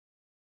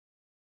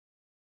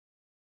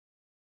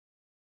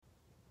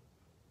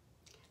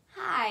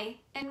Hi,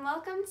 and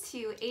welcome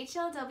to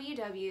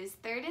HLWW's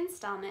third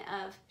installment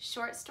of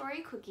Short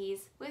Story Quickies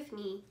with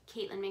me,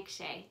 Caitlin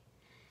McShay.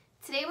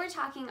 Today we're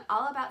talking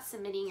all about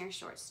submitting your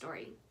short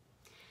story.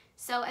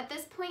 So at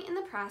this point in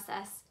the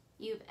process,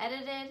 you've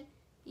edited,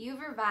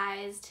 you've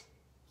revised,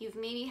 you've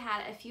maybe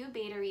had a few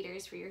beta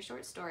readers for your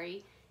short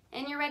story,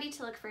 and you're ready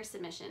to look for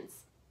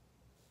submissions.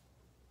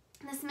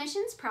 The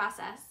submissions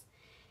process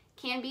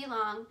can be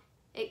long,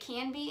 it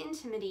can be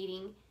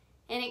intimidating,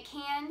 and it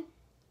can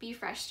be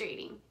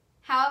frustrating.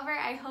 However,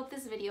 I hope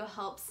this video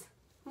helps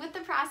with the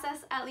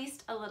process at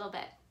least a little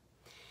bit.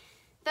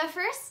 The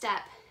first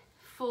step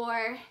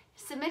for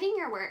submitting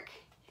your work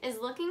is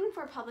looking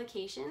for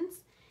publications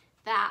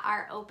that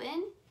are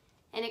open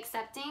and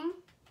accepting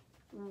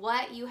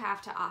what you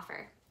have to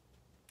offer.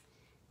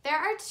 There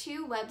are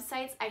two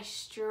websites I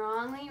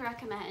strongly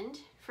recommend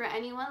for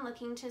anyone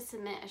looking to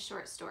submit a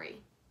short story.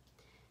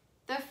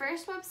 The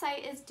first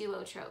website is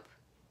Duotrope.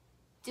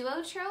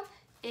 Duotrope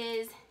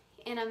is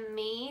an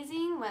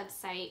amazing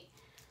website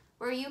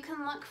where you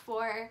can look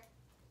for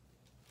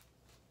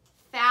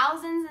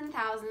thousands and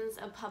thousands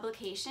of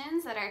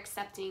publications that are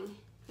accepting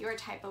your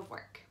type of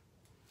work.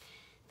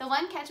 The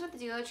one catch with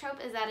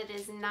Duotrope is that it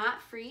is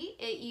not free.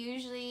 It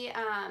usually,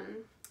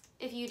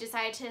 if you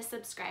decide to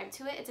subscribe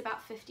to it, it's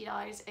about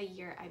 $50 a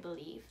year, I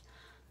believe.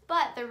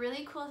 But the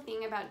really cool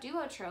thing about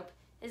Duotrope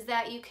is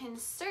that you can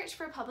search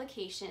for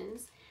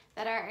publications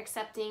that are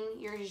accepting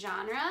your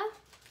genre,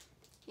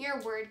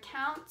 your word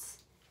count,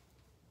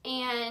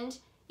 and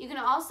you can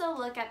also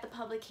look at the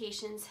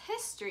publication's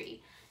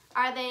history.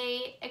 Are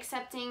they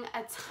accepting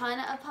a ton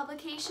of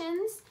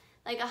publications,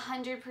 like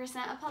 100%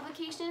 of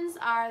publications?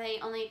 Are they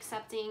only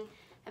accepting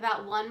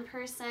about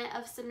 1%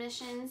 of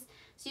submissions?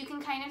 So you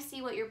can kind of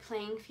see what your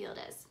playing field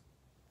is.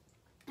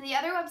 The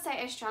other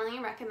website I strongly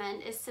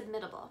recommend is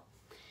Submittable.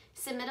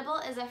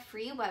 Submittable is a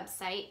free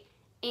website,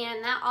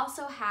 and that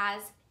also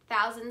has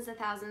thousands and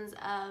thousands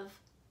of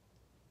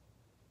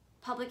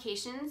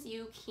publications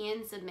you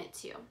can submit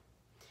to.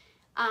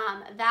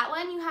 That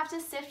one you have to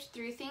sift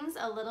through things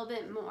a little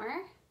bit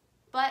more,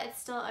 but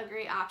it's still a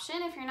great option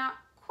if you're not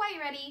quite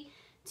ready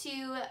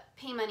to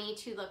pay money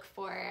to look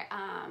for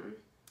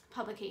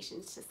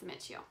publications to submit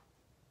to.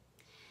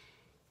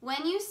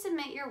 When you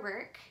submit your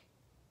work,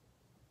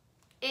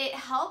 it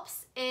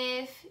helps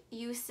if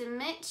you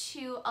submit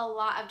to a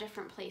lot of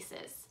different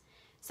places.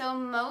 So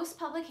most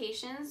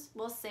publications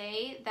will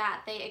say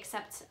that they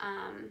accept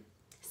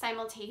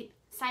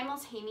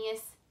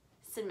simultaneous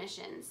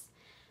submissions,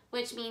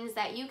 which means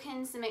that you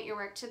can submit your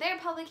work to their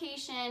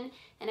publication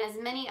and as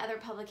many other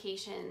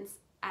publications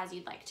as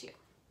you'd like to.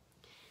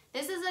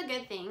 This is a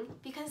good thing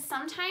because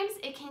sometimes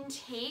it can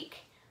take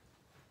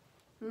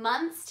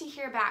months to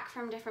hear back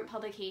from different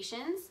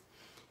publications,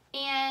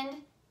 and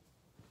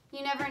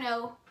you never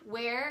know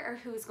where or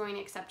who's going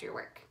to accept your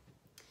work.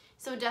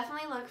 So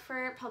definitely look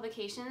for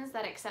publications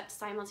that accept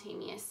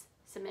simultaneous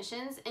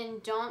submissions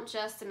and don't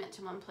just submit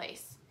to one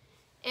place.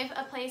 If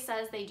a place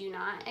says they do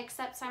not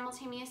accept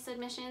simultaneous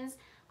submissions,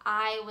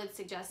 I would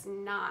suggest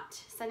not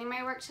sending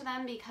my work to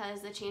them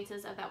because the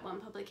chances of that one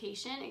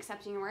publication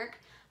accepting your work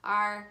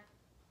are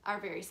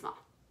very small.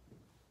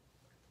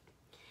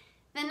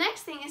 The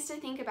next thing is to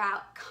think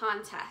about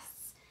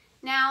contests.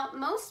 Now,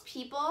 most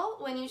people,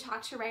 when you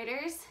talk to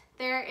writers,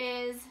 there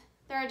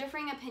are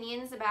differing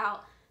opinions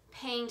about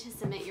paying to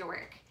submit your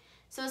work.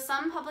 So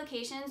some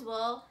publications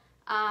will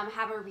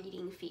have a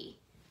reading fee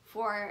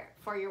for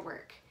your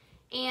work.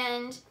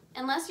 And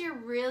unless you're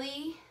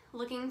really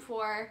looking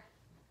for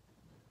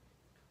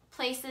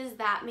places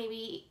that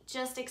maybe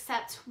just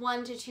accept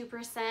 1 to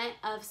 2%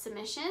 of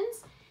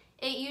submissions,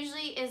 it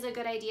usually is a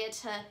good idea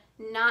to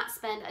not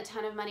spend a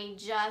ton of money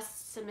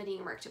just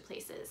submitting work to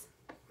places.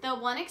 The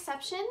one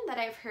exception that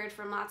I've heard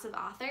from lots of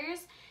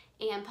authors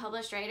and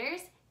published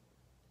writers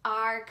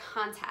are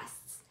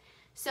contests.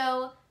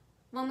 So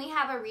when we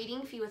have a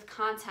reading fee with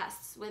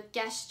contests, with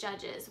guest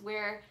judges,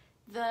 where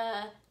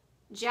the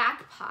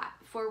jackpot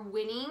for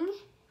winning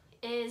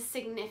is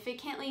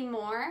significantly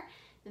more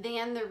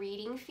than the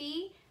reading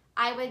fee,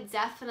 I would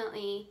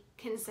definitely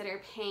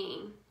consider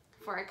paying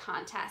for a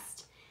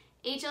contest.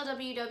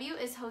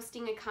 HLWW is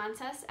hosting a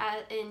contest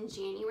in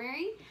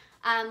January,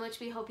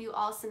 which we hope you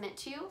all submit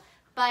to.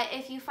 But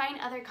if you find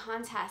other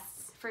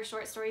contests for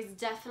short stories,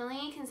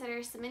 definitely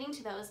consider submitting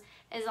to those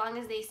as long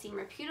as they seem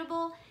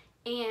reputable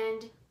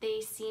and they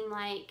seem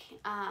like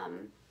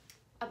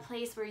a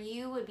place where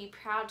you would be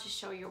proud to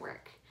show your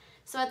work.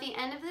 So at the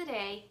end of the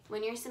day,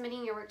 when you're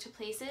submitting your work to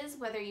places,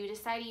 whether you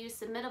decide to use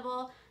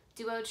Submittable,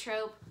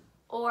 Duotrope,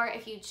 or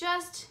if you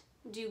just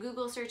do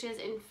Google searches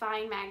and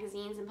find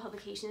magazines and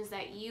publications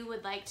that you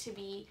would like to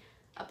be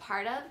a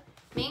part of,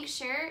 make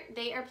sure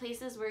they are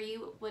places where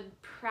you would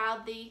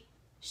proudly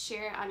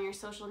share it on your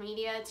social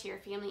media to your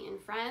family and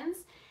friends.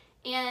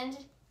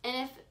 And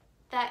if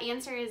that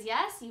answer is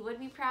yes, you would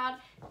be proud,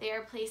 they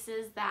are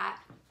places that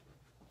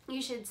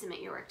you should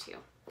submit your work to.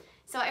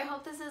 So I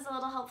hope this is a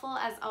little helpful.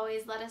 As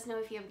always, let us know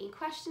if you have any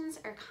questions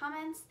or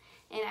comments,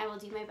 and I will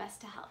do my best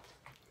to help.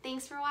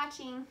 Thanks for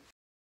watching.